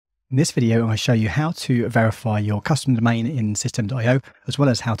In this video, I'm going to show you how to verify your custom domain in System.io, as well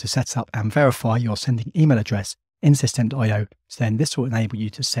as how to set up and verify your sending email address in System.io. So then this will enable you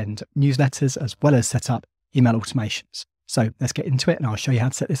to send newsletters as well as set up email automations. So let's get into it and I'll show you how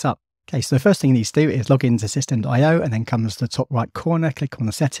to set this up. Okay, so the first thing you need to do is log into System.io and then come to the top right corner, click on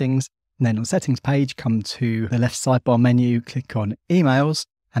the settings, and then on the settings page, come to the left sidebar menu, click on emails,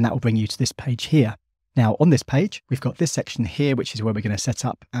 and that will bring you to this page here. Now on this page, we've got this section here, which is where we're going to set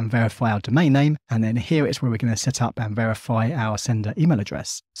up and verify our domain name. And then here is where we're going to set up and verify our sender email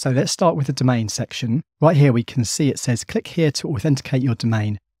address. So let's start with the domain section. Right here, we can see it says, click here to authenticate your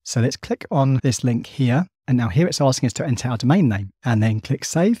domain. So let's click on this link here. And now here it's asking us to enter our domain name and then click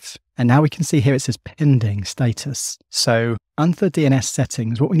save. And now we can see here it says pending status. So under the DNS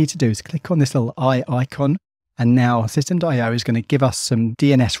settings, what we need to do is click on this little eye icon. And now System.io is going to give us some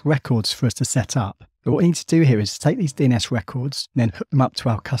DNS records for us to set up. But what we need to do here is take these DNS records and then hook them up to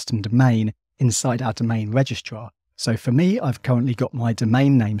our custom domain inside our domain registrar. So for me, I've currently got my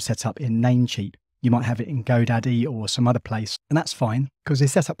domain name set up in Namecheap. You might have it in GoDaddy or some other place, and that's fine because the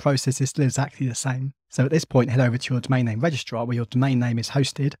setup process is still exactly the same. So at this point, head over to your domain name registrar where your domain name is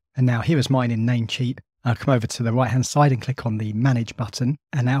hosted. And now here is mine in Namecheap. I'll come over to the right-hand side and click on the Manage button.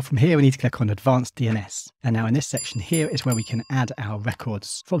 And now from here, we need to click on Advanced DNS. And now in this section here is where we can add our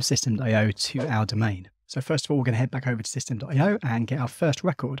records from System.io to our domain. So first of all, we're going to head back over to System.io and get our first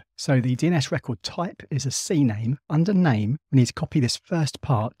record. So the DNS record type is a CNAME. Under name, we need to copy this first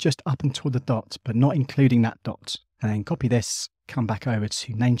part just up until the dot, but not including that dot. And then copy this, come back over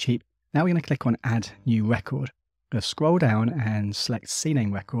to Namecheap. Now we're going to click on Add New Record. I'm going to scroll down and select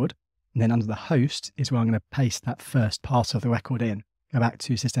CNAME record. And then under the host is where I'm going to paste that first part of the record in. Go back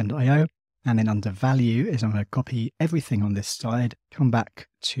to System.io, and then under value is I'm going to copy everything on this side, come back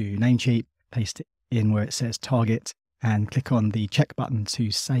to Namecheap, paste it in where it says target, and click on the check button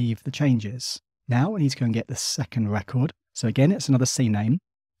to save the changes. Now we need to go and get the second record. So again, it's another CNAME.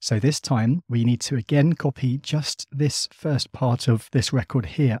 So this time we need to again copy just this first part of this record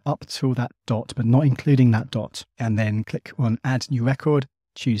here up to that dot, but not including that dot. And then click on Add New Record.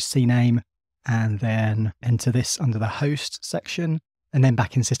 Choose CNAME and then enter this under the host section. And then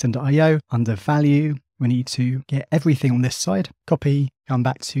back in System.io under value, we need to get everything on this side, copy, come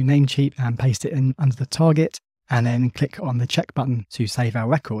back to Namecheap and paste it in under the target, and then click on the check button to save our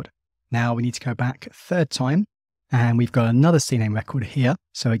record. Now we need to go back a third time and we've got another CNAME record here.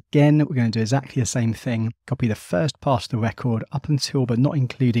 So again, we're going to do exactly the same thing, copy the first part of the record up until but not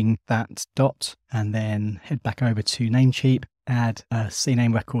including that dot, and then head back over to Namecheap. Add a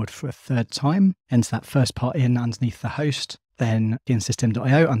CNAME record for a third time, enter that first part in underneath the host, then in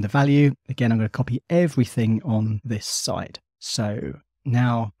System.io under value, again I'm going to copy everything on this side. So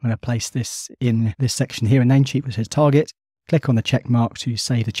now I'm going to place this in this section here in Namecheap which says target, click on the check mark to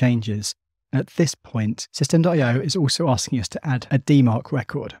save the changes. At this point, System.io is also asking us to add a DMARC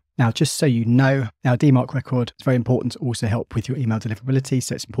record. Now, just so you know, our DMARC record is very important to also help with your email deliverability,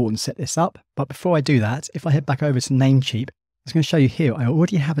 so it's important to set this up. But before I do that, if I head back over to Namecheap, I was going to show you here, I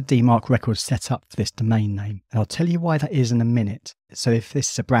already have a DMARC record set up for this domain name, and I'll tell you why that is in a minute. So if this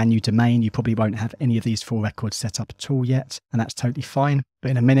is a brand new domain, you probably won't have any of these 4 records set up at all yet, and that's totally fine.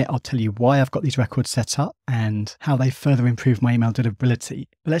 But in a minute, I'll tell you why I've got these records set up and how they further improve my email deliverability.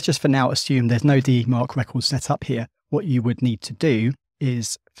 But let's just for now assume there's no DMARC record set up here. What you would need to do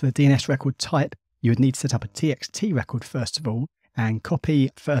is for the DNS record type, you would need to set up a TXT record first of all, and copy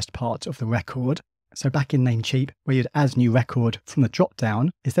first part of the record. So back in Namecheap, where you'd add new record from the drop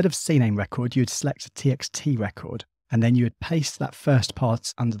down, instead of CNAME record, you'd select a TXT record. And then you would paste that first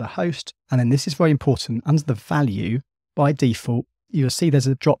part under the host. And then this is very important, under the value, by default, you'll see there's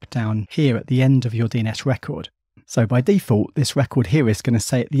a drop down here at the end of your DNS record. So by default, this record here is going to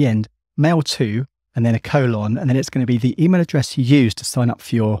say at the end, mail to, and then a colon, and then it's going to be the email address you use to sign up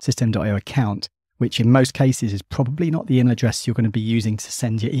for your System.io account, which in most cases is probably not the email address you're going to be using to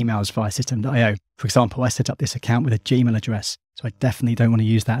send your emails via System.io. For example, I set up this account with a Gmail address, so I definitely don't want to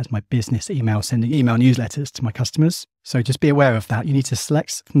use that as my business email, sending email newsletters to my customers. So just be aware of that. You need to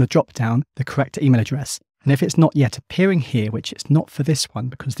select from the drop down the correct email address. And if it's not yet appearing here, which it's not for this one,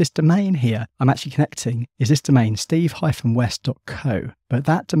 because this domain here I'm actually connecting is this domain steve-west.co. But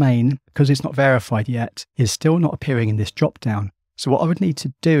that domain, because it's not verified yet, is still not appearing in this drop down. So what I would need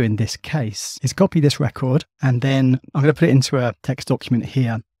to do in this case is copy this record, and then I'm going to put it into a text document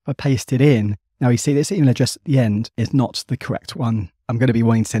here. If I paste it in, now you see this email address at the end is not the correct one I'm going to be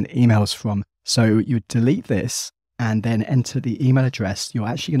wanting to send emails from. So you would delete this and then enter the email address you're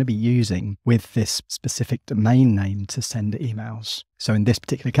actually going to be using with this specific domain name to send emails. So in this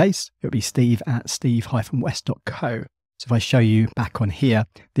particular case, it would be steve@steve-west.co. So if I show you back on here,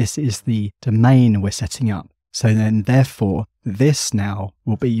 this is the domain we're setting up. So then therefore, this now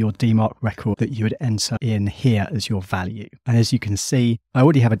will be your DMARC record that you would enter in here as your value. And as you can see, I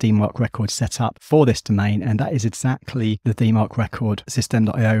already have a DMARC record set up for this domain, and that is exactly the DMARC record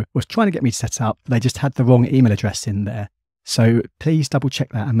System.io was trying to get me to set up. They just had the wrong email address in there. So please double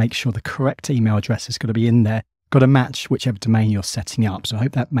check that and make sure the correct email address is going to be in there. Got to match whichever domain you're setting up. So I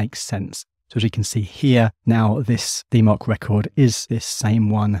hope that makes sense. So as you can see here, now this DMARC record is this same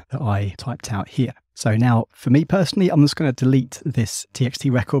one that I typed out here. So now for me personally, I'm just going to delete this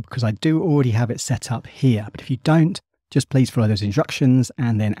TXT record because I do already have it set up here. But if you don't, just please follow those instructions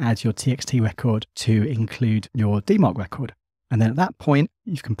and then add your TXT record to include your DMARC record. And then at that point,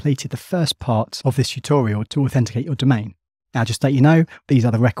 you've completed the first part of this tutorial to authenticate your domain. Now, just to let you know, these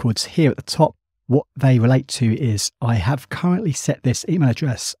are the records here at the top. What they relate to is I have currently set this email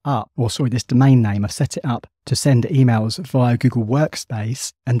address up, or sorry, this domain name. I've set it up to send emails via Google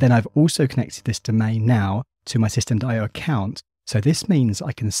Workspace. And then I've also connected this domain now to my System.io account. So this means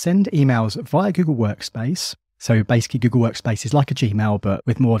I can send emails via Google Workspace. So basically Google Workspace is like a Gmail, but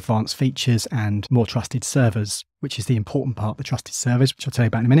with more advanced features and more trusted servers, which is the important part, the trusted servers, which I'll tell you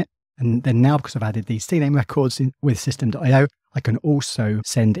about in a minute. And then now, because I've added these CNAME records with System.io, I can also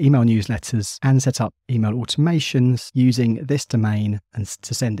send email newsletters and set up email automations using this domain and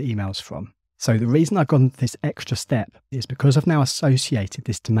to send emails from. So the reason I've gone this extra step is because I've now associated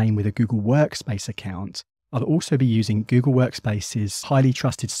this domain with a Google Workspace account. I'll also be using Google Workspace's highly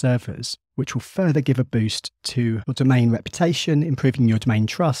trusted servers, which will further give a boost to your domain reputation, improving your domain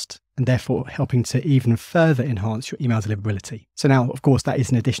trust, and therefore helping to even further enhance your email deliverability. So now, of course, that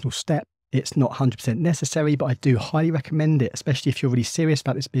is an additional step. It's not 100% necessary, but I do highly recommend it, especially if you're really serious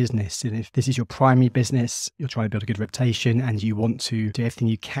about this business. And if this is your primary business, you're trying to build a good reputation and you want to do everything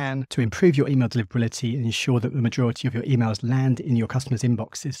you can to improve your email deliverability and ensure that the majority of your emails land in your customers'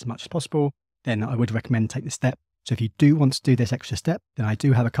 inboxes as much as possible, then I would recommend take this step. So if you do want to do this extra step, then I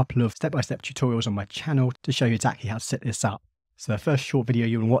do have a couple of step-by-step tutorials on my channel to show you exactly how to set this up. So the first short video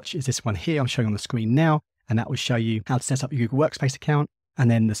you will watch is this one here I'm showing on the screen now, and that will show you how to set up your Google Workspace account. And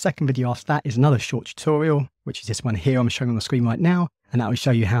then the second video after that is another short tutorial, which is this one here I'm showing on the screen right now, and that will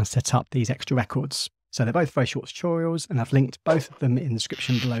show you how to set up these extra records. So they're both very short tutorials, and I've linked both of them in the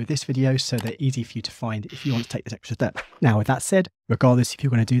description below this video, so they're easy for you to find if you want to take this extra step. Now, with that said, regardless if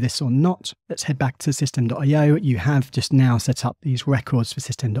you're going to do this or not, let's head back to System.io. You have just now set up these records for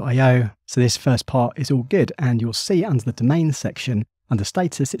System.io. So this first part is all good, and you'll see under the domain section, under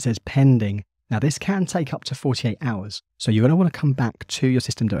status, it says pending. Now, this can take up to 48 hours. So you're going to want to come back to your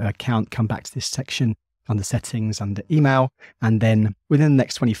System.io account, come back to this section under settings, under email, and then within the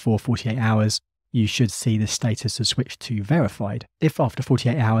next 48 hours, you should see the status has switched to verified. If after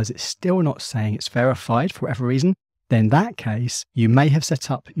 48 hours it's still not saying it's verified for whatever reason, then in that case, you may have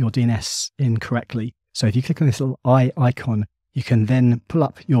set up your DNS incorrectly. So if you click on this little eye icon, you can then pull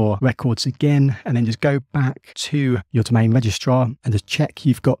up your records again and then just go back to your domain registrar and just check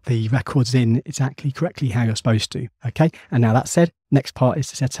you've got the records in exactly correctly how you're supposed to. Okay. And now that said, next part is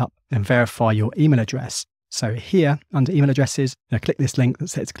to set up and verify your email address. So here under email addresses, now click this link that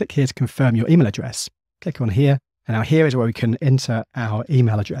says click here to confirm your email address. Click on here. And now here is where we can enter our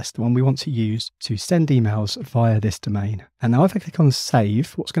email address, the one we want to use to send emails via this domain. And now if I click on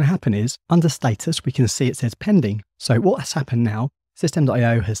save, what's going to happen is under status, we can see it says pending. So what has happened now,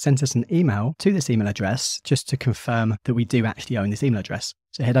 System.io has sent us an email to this email address just to confirm that we do actually own this email address.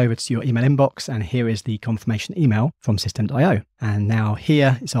 So head over to your email inbox and here is the confirmation email from System.io. And now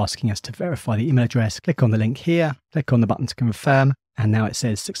here it's asking us to verify the email address. Click on the link here, click on the button to confirm, and now it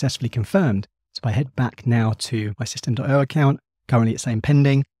says successfully confirmed. So if I head back now to my System.io account, currently it's saying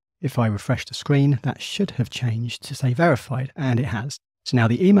pending. If I refresh the screen, that should have changed to say verified, and it has. So now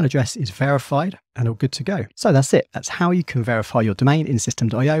the email address is verified and all good to go. So that's it. That's how you can verify your domain in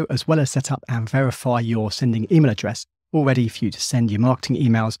System.io, as well as set up and verify your sending email address, all ready for you to send your marketing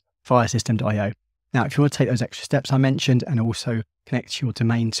emails via System.io. Now, if you want to take those extra steps I mentioned and also connect your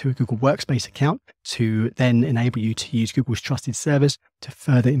domain to a Google Workspace account to then enable you to use Google's trusted servers to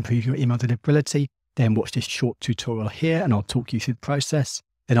further improve your email deliverability, then watch this short tutorial here and I'll talk you through the process.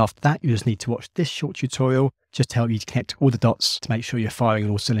 Then after that, you just need to watch this short tutorial just to help you to connect all the dots to make sure you're firing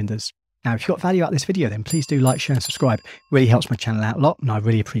on all cylinders. Now, if you got value out of this video, then please do like, share and subscribe. It really helps my channel out a lot and I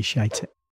really appreciate it.